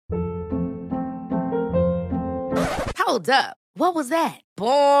Hold up. What was that?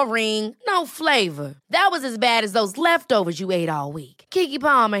 Boring. No flavor. That was as bad as those leftovers you ate all week. Keke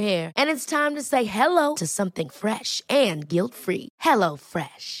Palmer here. And it's time to say hello to something fresh and guilt-free. Hello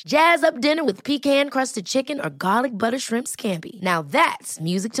Fresh. Jazz up dinner with pecan-crusted chicken or garlic butter shrimp scampi. Now that's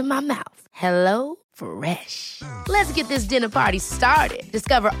music to my mouth. Hello Fresh. Let's get this dinner party started.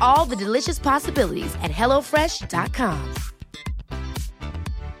 Discover all the delicious possibilities at hellofresh.com.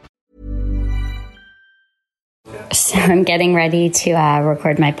 So I'm getting ready to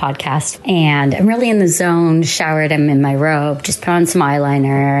record my podcast, and I'm really in the zone. Showered, I'm in my robe, just put on some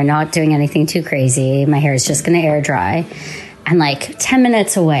eyeliner, not doing anything too crazy. My hair is just going to air dry. And like 10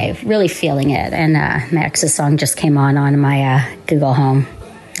 minutes away, really feeling it. And my ex's song just came on my Google Home.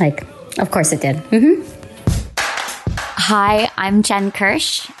 Like, of course it did. Mm-hmm. Hi, I'm Jen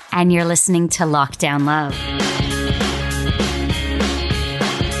Kirsch, and you're listening to Lockdown Love.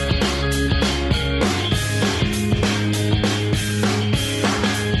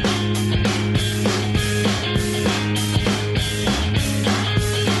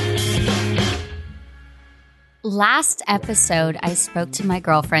 Last episode, I spoke to my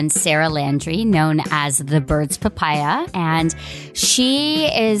girlfriend, Sarah Landry, known as the Bird's Papaya, and she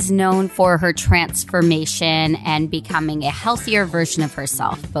is known for her transformation and becoming a healthier version of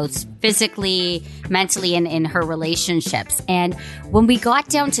herself, both physically, mentally, and in her relationships. And when we got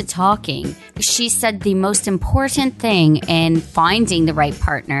down to talking, she said the most important thing in finding the right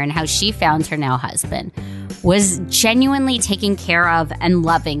partner and how she found her now husband was genuinely taking care of and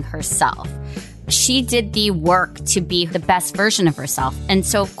loving herself. She did the work to be the best version of herself. And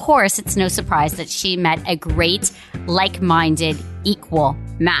so, of course, it's no surprise that she met a great, like-minded, equal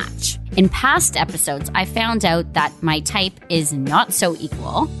match. In past episodes, I found out that my type is not so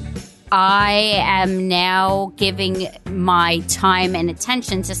equal. I am now giving my time and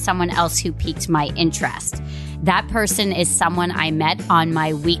attention to someone else who piqued my interest. That person is someone I met on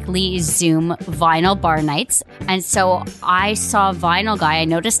my weekly Zoom vinyl bar nights. And so I saw Vinyl Guy. I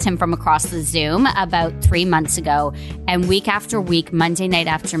noticed him from across the Zoom about 3 months ago. And week after week, Monday night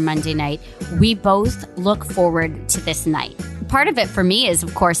after Monday night, we both look forward to this night. Part of it for me is,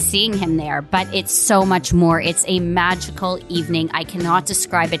 of course, seeing him there, but it's so much more. It's a magical evening. I cannot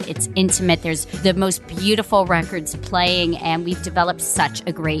describe it. It's intimate. There's the most beautiful records playing, and we've developed such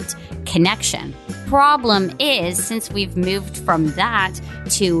a great connection. Problem is, since we've moved from that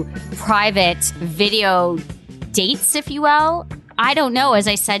to private video dates, if you will, I don't know, as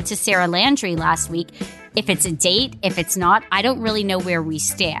I said to Sarah Landry last week, if it's a date, if it's not, I don't really know where we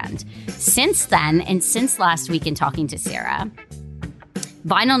stand. Since then, and since last week in talking to Sarah,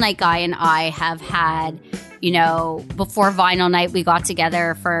 Vinyl Night Guy and I have had, before Vinyl Night, we got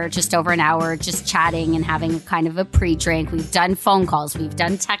together for just over an hour, just chatting and having kind of a pre-drink. We've done phone calls, we've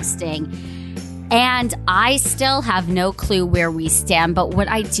done texting. And I still have no clue where we stand, but what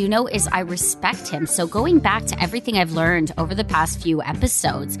I do know is I respect him. So going back to everything I've learned over the past few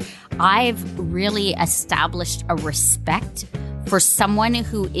episodes, I've really established a respect for someone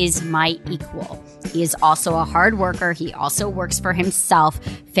who is my equal. He is also a hard worker. He also works for himself.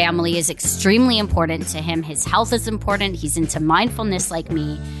 Family is extremely important to him. His health is important. He's into mindfulness like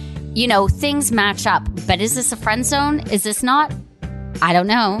me. Things match up. But is this a friend zone? Is this not? I don't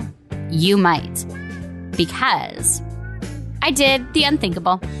know. You might, because I did the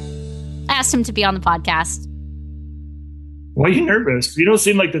unthinkable. I asked him to be on the podcast. Why are you nervous? You don't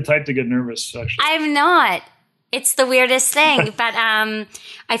seem like the type to get nervous, actually. I'm not. It's the weirdest thing, but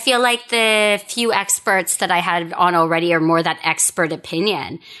I feel like the few experts that I had on already are more that expert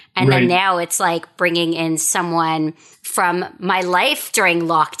opinion. And then now it's like bringing in someone from my life during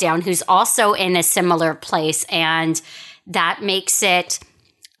lockdown who's also in a similar place. And that makes it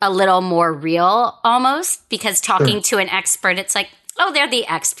a little more real almost, because talking to an expert, it's like, oh, they're the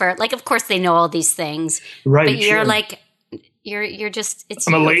expert. Like, of course they know all these things. Right. But you're like, you're just, it's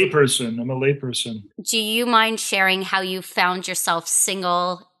I'm a layperson. Do you mind sharing how you found yourself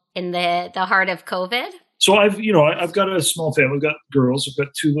single in the heart of COVID? So I've got a small family. I've got girls. I've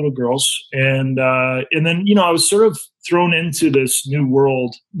got 2 little girls. And then, I was sort of thrown into this new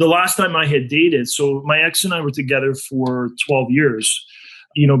world. The last time I had dated, so my ex and I were together for 12 years.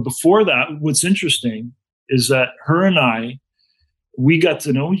 Before that, what's interesting is that her and I, we got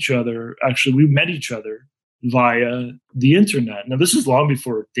to know each other. Actually, we met each other via the internet. Now, this is long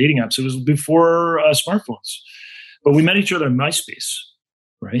before dating apps. It was before smartphones. But we met each other on MySpace,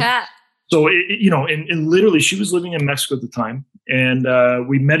 right? So, and literally she was living in Mexico at the time, and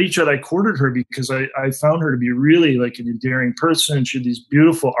we met each other. I courted her because I found her to be really like an endearing person. She had these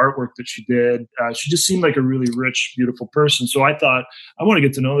beautiful artwork that she did. She just seemed like a really rich, beautiful person. So I thought, I want to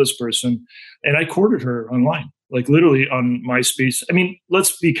get to know this person. And I courted her online, like literally on MySpace. I mean,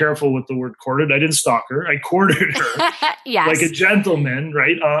 let's be careful with the word courted. I didn't stalk her. I courted her yes. like a gentleman,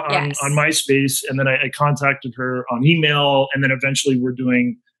 right? Yes. On MySpace. And then I contacted her on email. And then eventually we're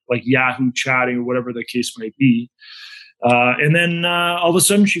doing like Yahoo chatting or whatever the case might be. And then all of a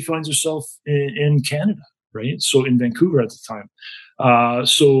sudden she finds herself in Canada, right? So in Vancouver at the time.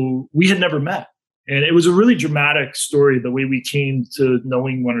 So we had never met. And it was a really dramatic story, the way we came to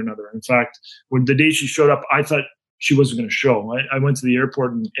knowing one another. In fact, when the day she showed up, I thought she wasn't going to show. I went to the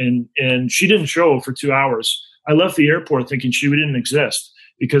airport and she didn't show for 2 hours. I left the airport thinking she didn't exist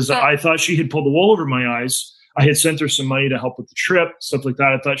because I thought she had pulled the wool over my eyes. I had sent her some money to help with the trip, stuff like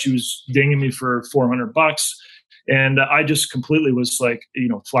that. I thought she was dinging me for $400. And I just completely was like,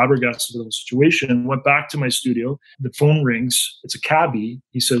 flabbergasted with the situation and went back to my studio. The phone rings. It's a cabbie.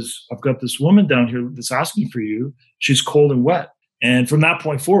 He says, I've got this woman down here that's asking for you. She's cold and wet. And from that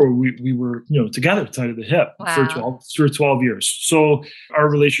point forward, we were, together, tied to the hip for 12 years. So our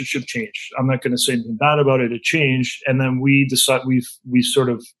relationship changed. I'm not going to say anything bad about it. It changed. And then we decided we sort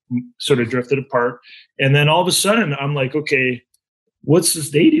of drifted apart. And then all of a sudden I'm like, okay, what's this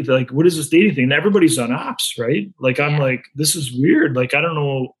dating? Like, what is this dating thing? And everybody's on apps, right? Like, I'm like, this is weird. Like, I don't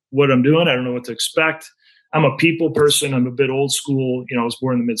know what I'm doing. I don't know what to expect. I'm a people person. I'm a bit old school. I was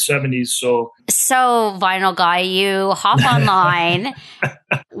born in the mid 70s. So Vinyl Guy, you hop online.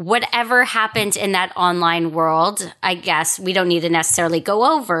 Whatever happened in that online world, I guess we don't need to necessarily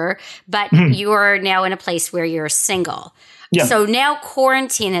go over, but you are now in a place where you're single. Yeah. So now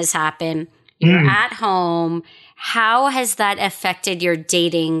quarantine has happened. You're at home. How has that affected your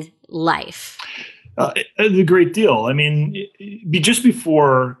dating life? A great deal. I mean, just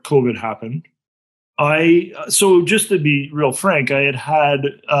before COVID happened, so just to be real frank, I had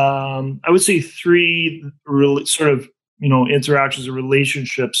I would say 3 sort of, interactions or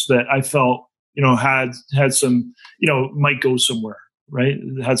relationships that I felt, had some, might go somewhere, right?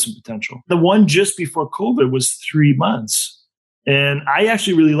 It had some potential. The one just before COVID was 3 months. And I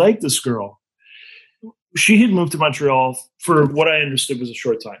actually really liked this girl. She had moved to Montreal for what I understood was a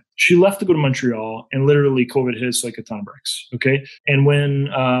short time. She left to go to Montreal and literally COVID hit us like a ton of bricks. Okay. And when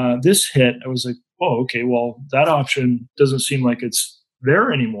this hit, I was like, oh, okay, well, that option doesn't seem like it's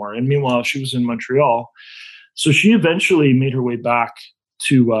there anymore. And meanwhile, she was in Montreal. So she eventually made her way back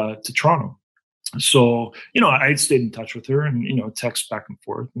to Toronto. So, I had stayed in touch with her and, text back and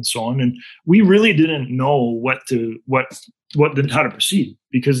forth and so on. And we really didn't know how to proceed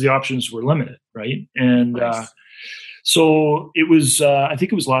because the options were limited. Right. And, so it was, I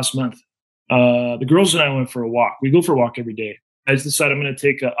think it was last month, the girls and I went for a walk. We go for a walk every day. I just decided I'm going to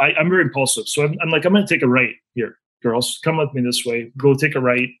take I'm very impulsive. So I'm like, I'm going to take a right here, girls, come with me this way, go take a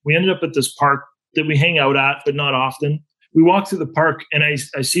right. We ended up at this park that we hang out at, but not often. We walk through the park and I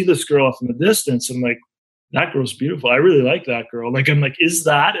see this girl off in the distance. I'm like, that girl's beautiful. I really like that girl. Like, I'm like, is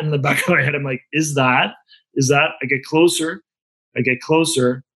that in the back of my head? I'm like, is that, I get closer.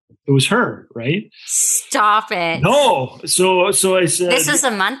 It was her, right? Stop it. No. So I said, this was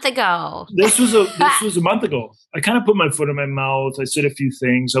a month ago. This was a month ago. I kind of put my foot in my mouth. I said a few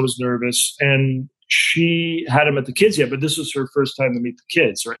things. I was nervous and she hadn't met the kids yet, but this was her first time to meet the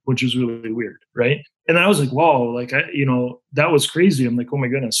kids, right? Which was really weird. Right. And I was like, whoa, like, that was crazy. I'm like, oh my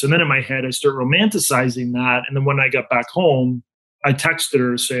goodness. And then in my head, I start romanticizing that. And then when I got back home, I texted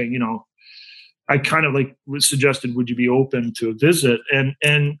her saying, I kind of like suggested, would you be open to a visit? And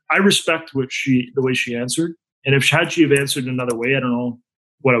I respect the way she answered. And if had she have answered another way, I don't know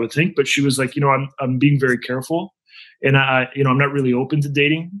what I would think, but she was like, I'm being very careful and I'm not really open to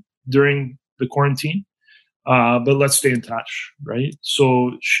dating during the quarantine, but let's stay in touch. Right.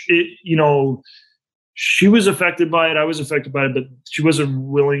 So, she was affected by it. I was affected by it, but she wasn't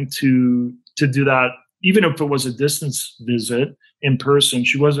willing to do that. Even if it was a distance visit in person,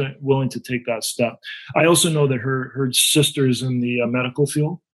 she wasn't willing to take that step. I also know that her sister is in the medical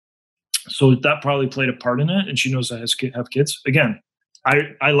field. So that probably played a part in it. And she knows I have kids. Again,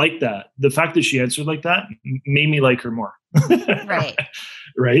 I like that. The fact that she answered like that made me like her more. Right.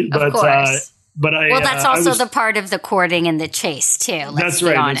 Right. Of course. But that's also the part of the courting and the chase too. Let's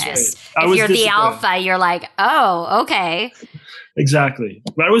be honest. That's right. If you're the alpha, you're like, oh, okay. Exactly.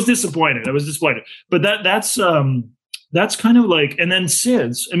 But I was disappointed. But that's kind of like, and then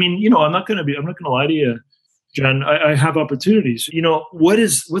since, I'm not going to lie to you, Jen, I have opportunities.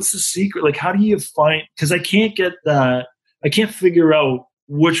 What's the secret? Like, how do you find, because I can't get that, I can't figure out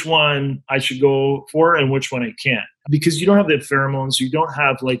which one I should go for and which one I can't, because you don't have the pheromones. You don't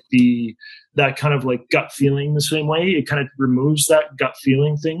have like that kind of like gut feeling the same way. It kind of removes that gut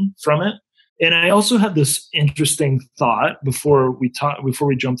feeling thing from it. And I also had this interesting thought before we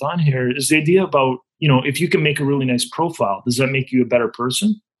jumped on here, is the idea about, if you can make a really nice profile, does that make you a better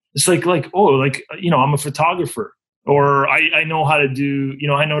person? It's like, I'm a photographer, or I know how to do,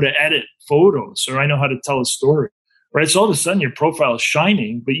 I know to edit photos, or I know how to tell a story, right? So all of a sudden your profile is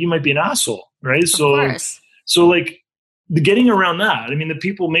shining, but you might be an asshole, right? So like the getting around that, I mean, the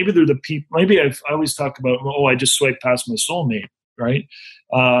people, maybe they're the people, maybe I always talk about, I just swiped past my soulmate, right?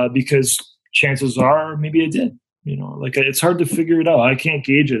 Because chances are maybe I did, it's hard to figure it out. I can't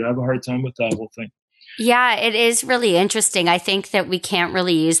gauge it. I have a hard time with that whole thing. Yeah, it is really interesting. I think that we can't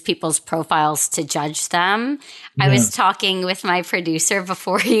really use people's profiles to judge them. Yeah. I was talking with my producer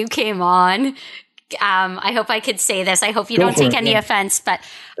before you came on. I hope I could say this. I hope you don't take any offense, but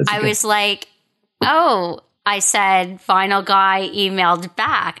I was like, I said, Vinyl Guy emailed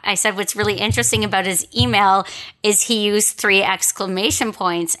back. I said, what's really interesting about his email is he used 3 exclamation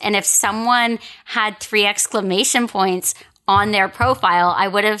points. And if someone had 3 exclamation points on their profile, I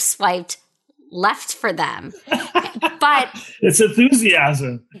would have swiped left for them. But it's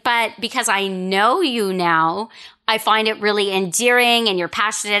enthusiasm. But because I know you now, I find it really endearing, and you're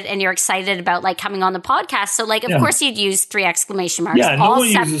passionate and you're excited about like coming on the podcast. So like, of course you'd use 3 exclamation marks. Yeah, no one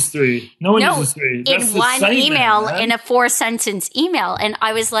uses 3. No one uses 3. That's in one email, in a 4-sentence email. And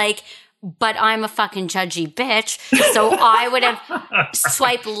I was like, but I'm a fucking judgy bitch. So I would have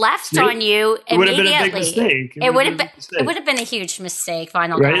swiped left on you immediately. It would have been a big mistake. It would have been a huge mistake,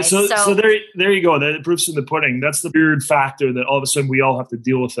 Vinyl Guy. Right. So there you go. That proof's in the pudding. That's the weird factor that all of a sudden we all have to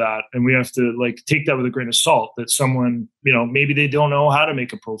deal with that. And we have to like take that with a grain of salt, that someone, maybe they don't know how to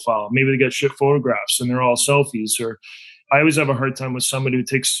make a profile. Maybe they get shit photographs and they're all selfies. Or I always have a hard time with somebody who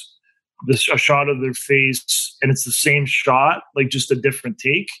takes a shot of their face and it's the same shot, like just a different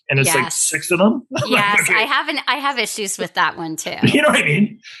take, and it's like 6 of them. Yes, okay. I have issues with that one too. You know what I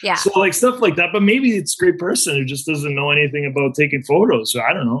mean? Yeah. So like stuff like that, but maybe it's a great person who just doesn't know anything about taking photos. So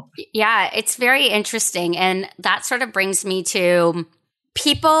I don't know. Yeah, it's very interesting, and that sort of brings me to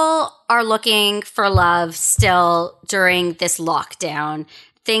people are looking for love still during this lockdown.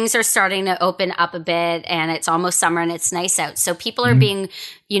 Things are starting to open up a bit, and it's almost summer and it's nice out. So people are being,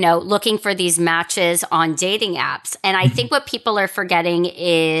 looking for these matches on dating apps. And I think what people are forgetting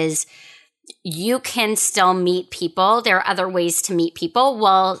is you can still meet people. There are other ways to meet people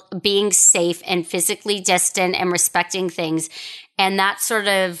while being safe and physically distant and respecting things. And that's sort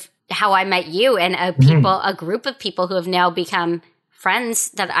of how I met you and a group of people who have now become friends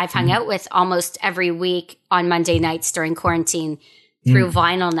that I've hung out with almost every week on Monday nights during quarantine. Through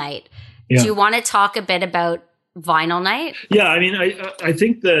Vinyl Night. Yeah. Do you want to talk a bit about Vinyl Night? Yeah, I mean, I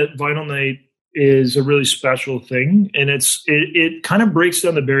think that Vinyl Night is a really special thing, and it kind of breaks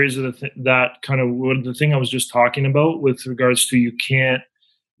down the barriers of the thing I was just talking about with regards to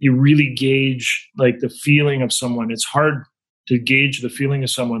you really gauge like the feeling of someone. It's hard to gauge the feeling of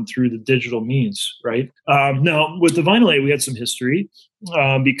someone through the digital means, right? Now, with the Vinyl Night, we had some history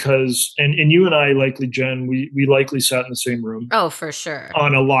because, and you and I likely, Jen, we likely sat in the same room. Oh, for sure.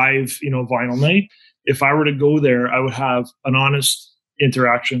 On a live, Vinyl Night. If I were to go there, I would have an honest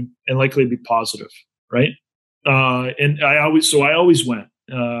interaction and likely be positive, right? And I always went.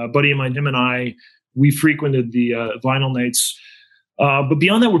 A buddy of mine, him and I, we frequented the Vinyl Nights. But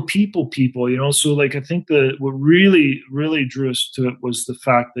beyond that, we're people, so like, I think that what really, really drew us to it was the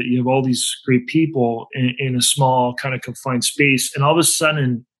fact that you have all these great people in a small kind of confined space. And all of a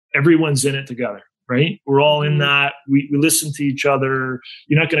sudden, everyone's in it together, right? We're all in that. We listen to each other.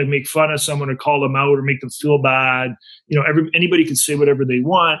 You're not going to make fun of someone or call them out or make them feel bad. Anybody can say whatever they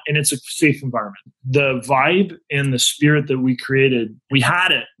want, and it's a safe environment. The vibe and the spirit that we created, we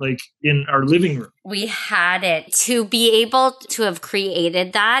had it like in our living room. We had it. To be able to have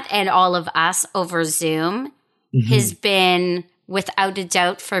created that and all of us over Zoom has been, without a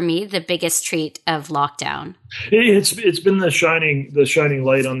doubt, for me, the biggest treat of lockdown. It's been the shining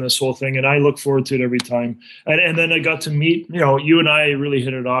light on this whole thing, and I look forward to it every time. And then I got to meet, you and I really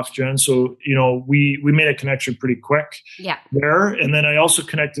hit it off, Jen. So, we made a connection pretty quick there. And then I also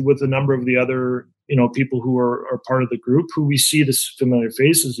connected with a number of the other, people who are part of the group who we see this familiar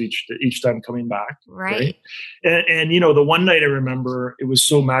faces each time coming back. Right. And the one night I remember, it was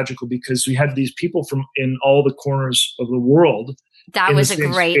so magical because we had these people from in all the corners of the world. That was a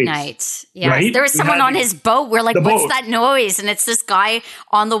great night. Yes. Right? There was someone on his boat. We're like, what's that noise? And it's this guy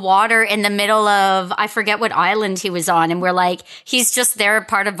on the water in the middle of, I forget what island he was on. And we're like, he's just there,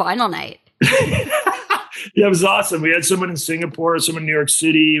 part of Vinyl Night. Yeah, it was awesome. We had someone in Singapore, someone in New York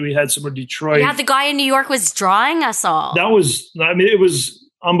City. We had someone in Detroit. Yeah, the guy in New York was drawing us all. It was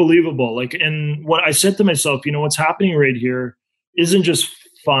unbelievable. Like, and what I said to myself, what's happening right here isn't just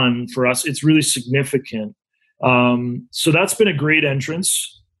fun for us. It's really significant. So that's been a great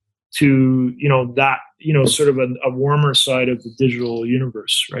entrance to, that, sort of a warmer side of the digital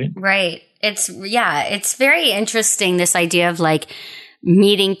universe, right? Right. It's very interesting, this idea of like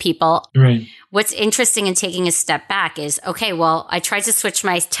meeting people. Right. What's interesting in taking a step back is, okay, well, I tried to switch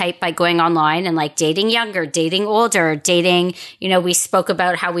my type by going online and like dating younger, dating older, dating, we spoke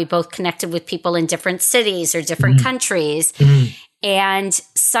about how we both connected with people in different cities or different countries. And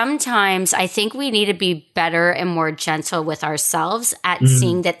sometimes I think we need to be better and more gentle with ourselves at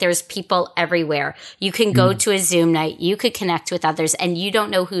seeing that there's people everywhere. You can go to a Zoom night, you could connect with others, and you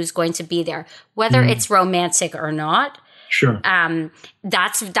don't know who's going to be there, whether it's romantic or not. Sure.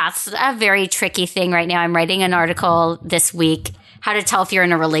 That's a very tricky thing right now. I'm writing an article this week, how to tell if you're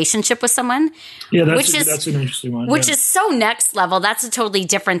in a relationship with someone. Yeah, that's an interesting one. Which is so next level. That's a totally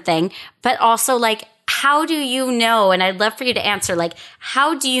different thing. But also, like, how do you know? And I'd love for you to answer, like,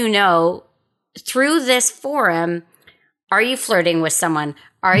 how do you know through this forum, are you flirting with someone?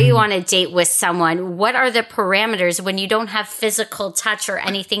 Are you on a date with someone? What are the parameters when you don't have physical touch or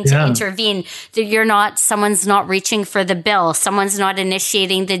anything to intervene? That someone's not reaching for the bill. Someone's not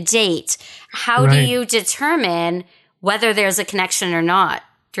initiating the date. How do you determine whether there's a connection or not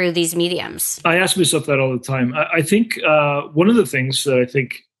through these mediums? I ask myself that all the time. I think one of the things that I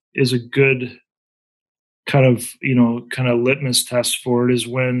think is a good kind of litmus test for it is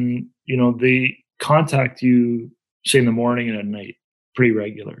when, they contact you, say in the morning and at night, pretty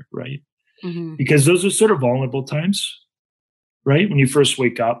regular, right? Because those are sort of vulnerable times, right? When you first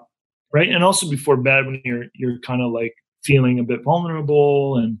wake up, right? And also before bed when you're kind of like feeling a bit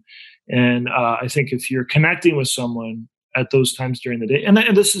vulnerable. And I think if you're connecting with someone at those times during the day, and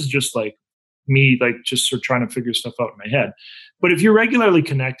this is just like me, like just sort of trying to figure stuff out in my head. But if you're regularly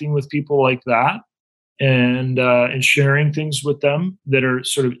connecting with people like that and sharing things with them that are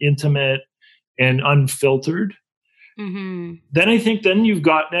sort of intimate and unfiltered, then I think you've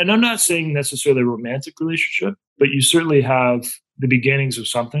got, and I'm not saying necessarily a romantic relationship, but you certainly have the beginnings of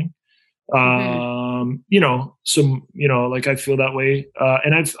something. Like I feel that way.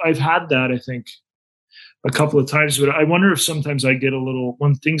 And I've had that, I think, a couple of times, but I wonder if sometimes I get a little,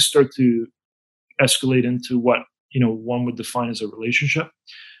 when things start to escalate into what, one would define as a relationship,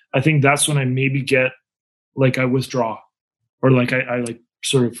 I think that's when I maybe get like I withdraw, or like I like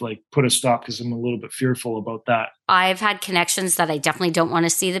sort of like put a stop because I'm a little bit fearful about that. I've had connections that I definitely don't want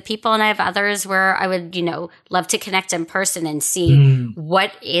to see the people. And I have others where I would, love to connect in person and see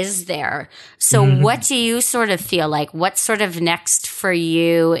what is there. So what do you sort of feel like? What's sort of next for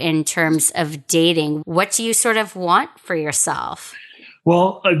you in terms of dating? What do you sort of want for yourself?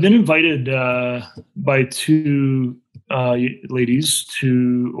 Well, I've been invited by two ladies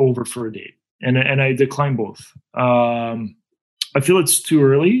over for a date, and I declined both. I feel it's too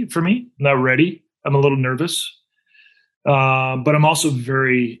early for me. I'm not ready. I'm a little nervous, but I'm also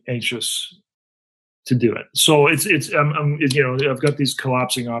very anxious to do it. So I've got these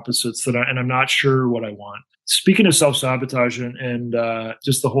collapsing opposites and I'm not sure what I want. Speaking of self-sabotage and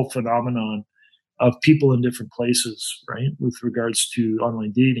just the whole phenomenon of people in different places, right, with regards to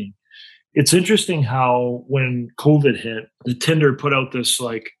online dating, it's interesting how when COVID hit, the Tinder put out this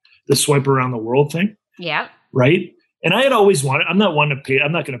like the swipe around the world thing. Yeah. Right. And I had always wanted, I'm not one to pay.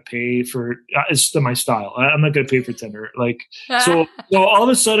 I'm not going to pay for, it's my style. I'm not going to pay for Tinder. Like, so all of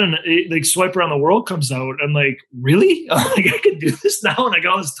a sudden, like Swipe Around the World comes out. I'm like, really? Like I could do this now and I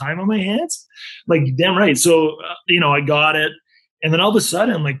got all this time on my hands? Like, damn right. So, I got it. And then all of a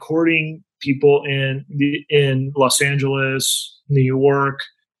sudden, I'm like courting people in Los Angeles, New York,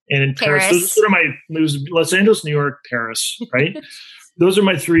 and in Paris. Those are sort of it was Los Angeles, New York, Paris, right? Those are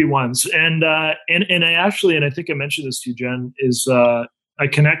my three ones. And I actually, and I think I mentioned this to you, Jen, is I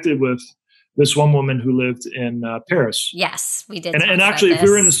connected with this one woman who lived in Paris. Yes, we did. And actually, if we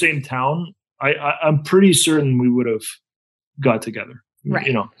were in the same town, I'm pretty certain we would have got together.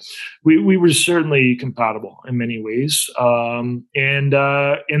 Right. We were certainly compatible in many ways. And then,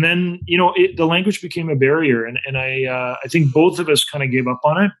 the language became a barrier. And I think both of us kind of gave up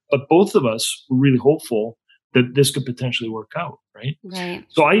on it, but both of us were really hopeful that this could potentially work out. Right.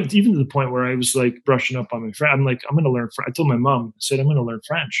 So even to the point where I was like brushing up on my French. I'm like, I'm going to learn French. I told my mom, I said, I'm going to learn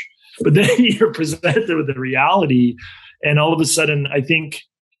French. But then you're presented with the reality. And all of a sudden, I think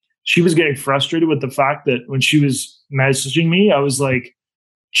she was getting frustrated with the fact that when she was messaging me, I was like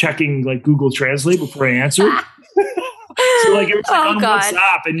checking like Google Translate before I answered. So like it was like on God.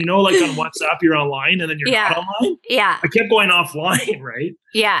 WhatsApp, and like on WhatsApp you're online and then you're not online. Yeah. I kept going offline, right?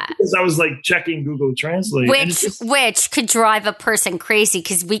 Yeah. Because I was like checking Google Translate. Which could drive a person crazy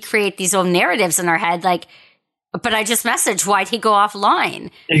because we create these own narratives in our head like, but I just messaged, why'd he go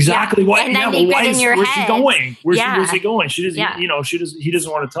offline? Exactly. Yeah. Why? And then yeah, where's he going? Where's he going? She doesn't. He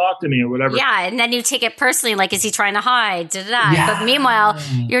doesn't want to talk to me or whatever. Yeah, and then you take it personally, like, is he trying to hide? Da-da-da. Yeah. But meanwhile,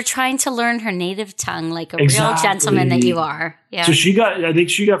 you're trying to learn her native tongue like a real gentleman that you are. Yeah. So I think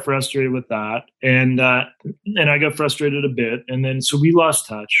she got frustrated with that, and I got frustrated a bit, and then so we lost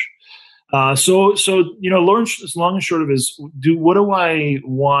touch. So long and short of it is, what do I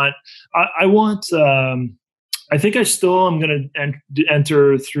want? I want. I think I still am going to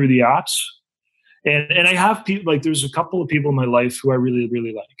enter through the apps, and I have people like there's a couple of people in my life who I really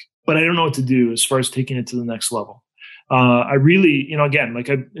really like, but I don't know what to do as far as taking it to the next level. I really, again, like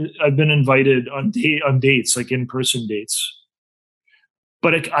I've been invited on dates, like in-person dates,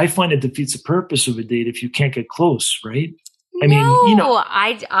 but I find it defeats the purpose of a date if you can't get close, right?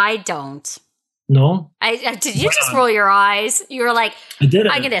 I don't. No? Did you just roll your eyes? You were like, I'm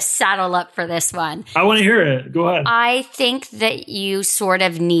going to saddle up for this one. I want to hear it. Go ahead. I think that you sort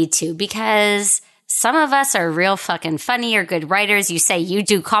of need to, because some of us are real fucking funny or good writers. You say you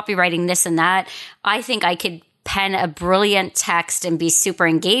do copywriting, this and that. I think I could pen a brilliant text and be super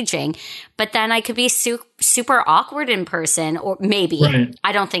engaging, but then I could be super awkward in person, or maybe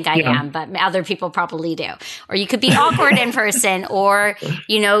I don't think I am, but other people probably do. Or you could be awkward in person, or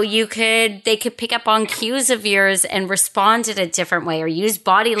they could pick up on cues of yours and respond in a different way, or use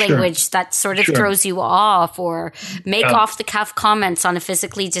body language that sort of throws you off, or make off the cuff comments on a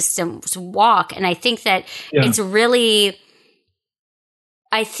physically distant walk. And I think that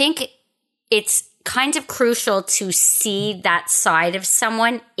it's kind of crucial to see that side of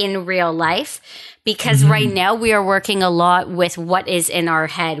someone in real life, because right now we are working a lot with what is in our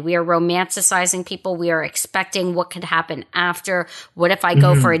head. We are romanticizing people. We are expecting what could happen after. What if I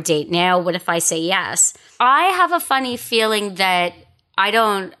go for a date now? What if I say yes? I have a funny feeling that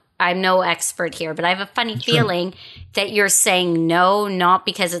I'm no expert here, but I have a funny feeling that you're saying no, not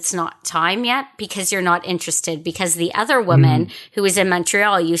because it's not time yet, because you're not interested. Because the other woman who was in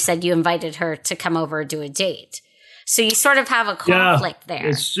Montreal, you said you invited her to come over and do a date. So you sort of have a conflict there.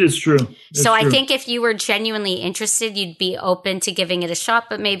 It's true. I think if you were genuinely interested, you'd be open to giving it a shot,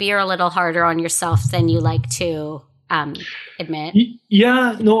 but maybe you're a little harder on yourself than you like to admit.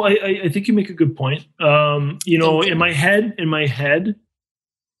 Yeah, no, I think you make a good point. In my head,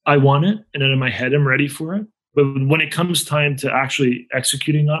 I want it, and then in my head, I'm ready for it. But when it comes time to actually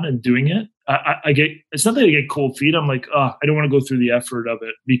executing on it and doing it, I get, it's not that I get cold feet. I'm like, I don't want to go through the effort of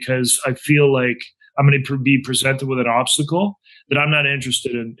it, because I feel like I'm going to be presented with an obstacle that I'm not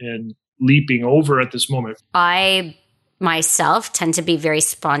interested in leaping over at this moment. I myself tend to be very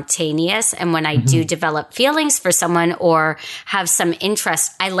spontaneous. And when I do develop feelings for someone or have some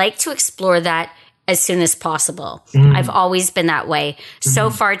interest, I like to explore that as soon as possible. I've always been that way. So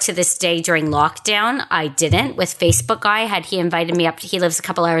far to this day during lockdown, I didn't. With Facebook guy, had he invited me up, he lives a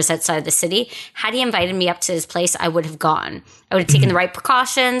couple hours outside of the city. Had he invited me up to his place, I would have gone. I would have taken the right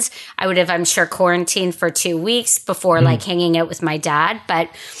precautions. I would have, I'm sure, quarantined for 2 weeks before like hanging out with my dad. But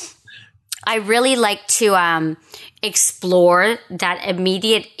I really like to explore that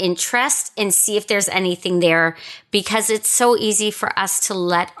immediate interest and see if there's anything there, because it's so easy for us to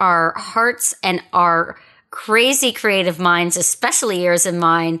let our hearts and our crazy creative minds, especially yours and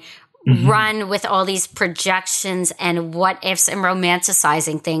mine, run with all these projections and what ifs and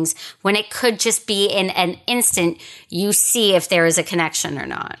romanticizing things, when it could just be in an instant you see if there is a connection or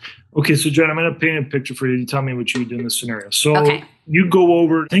not. Okay, so Jen, I'm going to paint a picture for you. You tell me what you would do in this scenario. So you go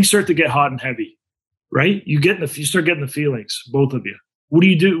over, things start to get hot and heavy, right? You start getting the feelings, both of you. What do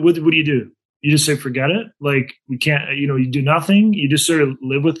you do? What do you do? You just say, forget it. Like, we can't, you do nothing. You just sort of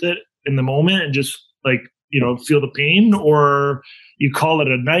live with it in the moment and just like, feel the pain, or you call it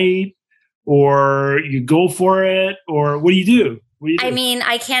a night, or you go for it, or what do you do? I mean,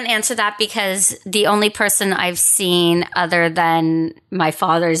 I can't answer that, because the only person I've seen other than my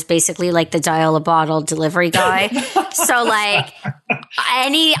father is basically like the dial a bottle delivery guy. So like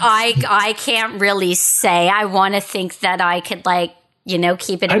I can't really say. I want to think that I could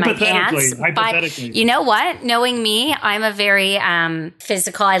keep it in my pants. But you know what? Knowing me, I'm a very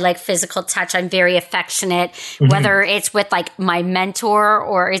physical. I like physical touch. I'm very affectionate, whether it's with like my mentor,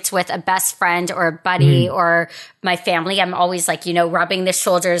 or it's with a best friend or a buddy or my family. I'm always like, rubbing the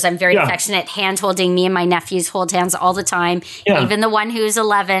shoulders. I'm very affectionate, hand holding. Me and my nephews hold hands all the time. Yeah. Even the one who's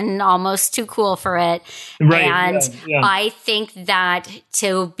 11, almost too cool for it. Right. And I think that,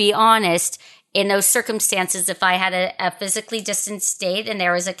 to be honest, in those circumstances, if I had a physically distanced date and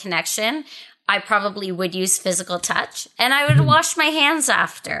there was a connection, I probably would use physical touch, and I would wash my hands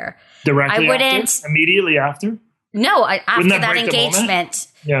after. Directly after? Immediately after? No, after that engagement.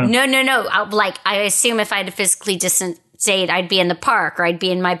 Yeah. No. I assume if I had a physically distant date, I'd be in the park or I'd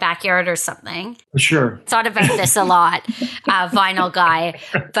be in my backyard or something. Sure. Thought about this a lot, vinyl guy.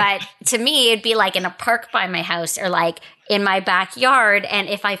 But to me, it'd be like in a park by my house or like in my backyard. And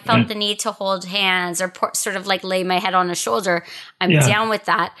if I felt the need to hold hands or sort of like lay my head on a shoulder, I'm down with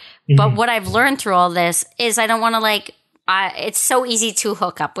that. Mm-hmm. But what I've learned through all this is I don't want to it's so easy to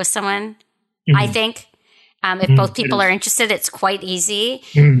hook up with someone, I think. If both people are interested, it's quite easy.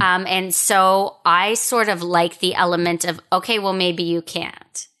 And so I sort of like the element of, okay, well, maybe you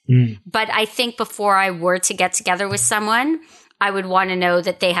can't. But I think before I were to get together with someone, I would want to know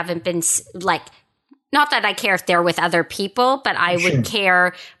that they haven't been not that I care if they're with other people, but I would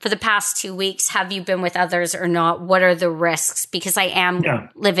care for the past 2 weeks. Have you been with others or not? What are the risks? Because I am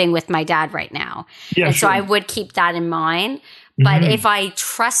living with my dad right now. So I would keep that in mind. But if I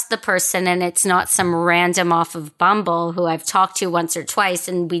trust the person and it's not some random off of Bumble who I've talked to once or twice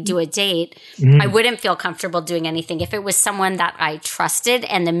and we do a date, I wouldn't feel comfortable doing anything. If it was someone that I trusted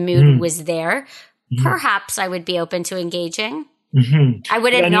and the mood was there, perhaps I would be open to engaging. I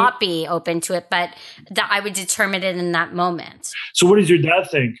wouldn't not be open to it, but I would determine it in that moment. So what does your dad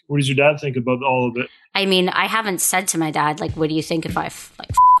think? What does your dad think about all of it? I mean, I haven't said to my dad, what do you think if I f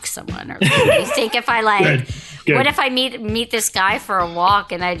someone? Or what do you think if I Good. What if I meet this guy for a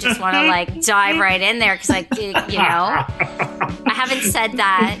walk and I just want to dive right in there? Because I haven't said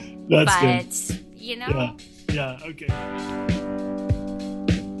that, That's but good. Yeah, okay.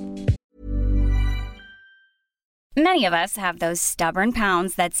 Many of us have those stubborn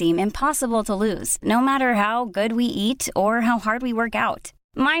pounds that seem impossible to lose, no matter how good we eat or how hard we work out.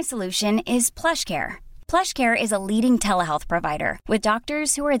 My solution is PlushCare. PlushCare is a leading telehealth provider with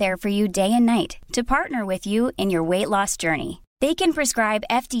doctors who are there for you day and night to partner with you in your weight loss journey. They can prescribe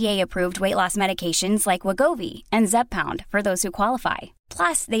FDA-approved weight loss medications like Wegovy and Zepbound for those who qualify.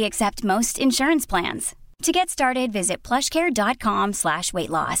 Plus, they accept most insurance plans. To get started, visit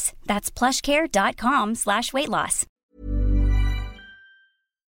plushcare.com/weightloss. That's plushcare.com/weightloss.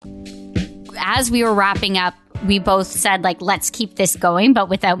 As we were wrapping up, we both said, let's keep this going, but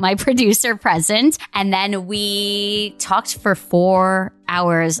without my producer present. And then we talked for 4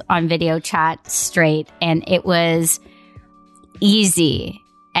 hours on video chat straight, and it was easy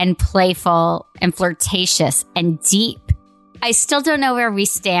and playful and flirtatious and deep. I still don't know where we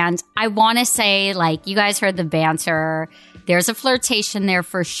stand. I want to say, you guys heard the banter. There's a flirtation there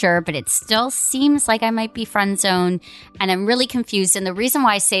for sure, but it still seems like I might be friend zoned, and I'm really confused. And the reason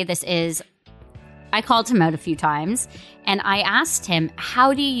why I say this is I called him out a few times and I asked him,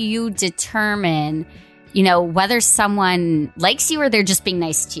 how do you determine, whether someone likes you or they're just being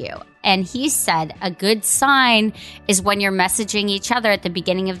nice to you? And he said a good sign is when you're messaging each other at the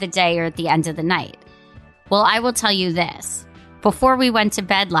beginning of the day or at the end of the night. Well, I will tell you this. Before we went to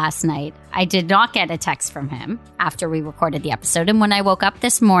bed last night, I did not get a text from him after we recorded the episode. And when I woke up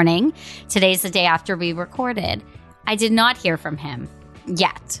this morning, today's the day after we recorded, I did not hear from him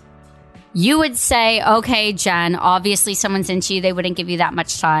yet. You would say, okay, Jen, obviously someone's into you. They wouldn't give you that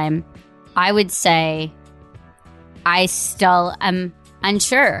much time. I would say, I still am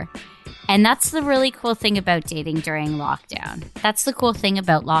unsure. And that's the really cool thing about dating during lockdown. That's the cool thing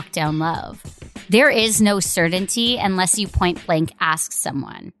about lockdown love. There is no certainty unless you point blank ask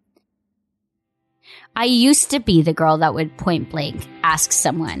someone. I used to be the girl that would point blank ask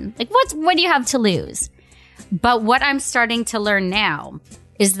someone, what do you have to lose? But what I'm starting to learn now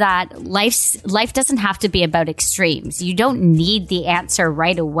is that life doesn't have to be about extremes. You don't need the answer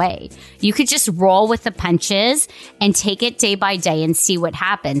right away. You could just roll with the punches and take it day by day and see what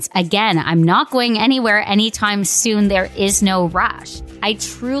happens. Again, I'm not going anywhere anytime soon. There is no rush. I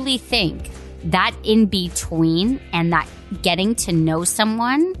truly think that in between and that getting to know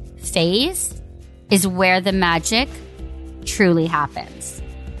someone phase is where the magic truly happens.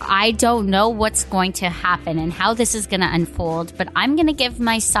 I don't know what's going to happen and how this is going to unfold, but I'm going to give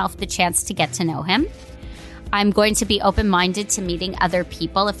myself the chance to get to know him. I'm going to be open-minded to meeting other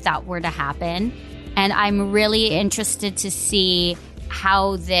people if that were to happen. And I'm really interested to see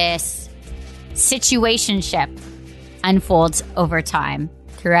how this situationship unfolds over time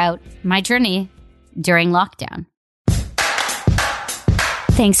throughout my journey during lockdown.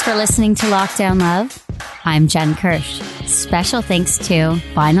 Thanks for listening to Lockdown Love. I'm Jen Kirsch. Special thanks to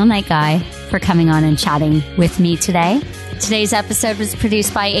Vinyl Night Guy for coming on and chatting with me today. Today's episode was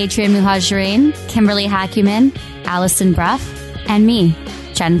produced by Adrian Muhajirin, Kimberly Hackuman, Allison Bruff, and me,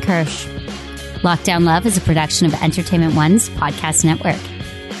 Jen Kirsch. Lockdown Love is a production of Entertainment One's podcast network.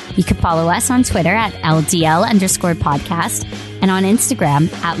 You can follow us on Twitter at LDL_podcast and on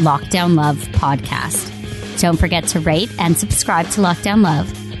Instagram at Lockdown Love Podcast. Don't forget to rate and subscribe to Lockdown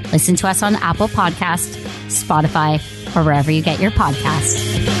Love. Listen to us on Apple Podcasts, Spotify, or wherever you get your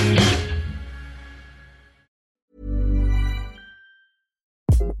podcasts.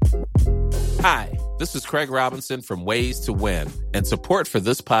 Hi, this is Craig Robinson from Ways to Win, and support for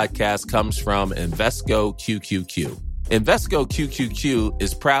this podcast comes from Invesco QQQ. Invesco QQQ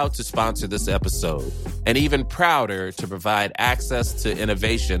is proud to sponsor this episode, and even prouder to provide access to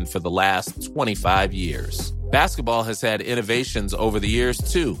innovation for the last 25 years. Basketball has had innovations over the years,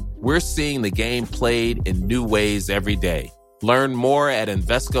 too. We're seeing the game played in new ways every day. Learn more at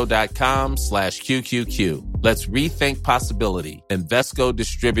Invesco.com/QQQ. Let's rethink possibility. Invesco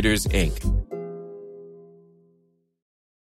Distributors, Inc.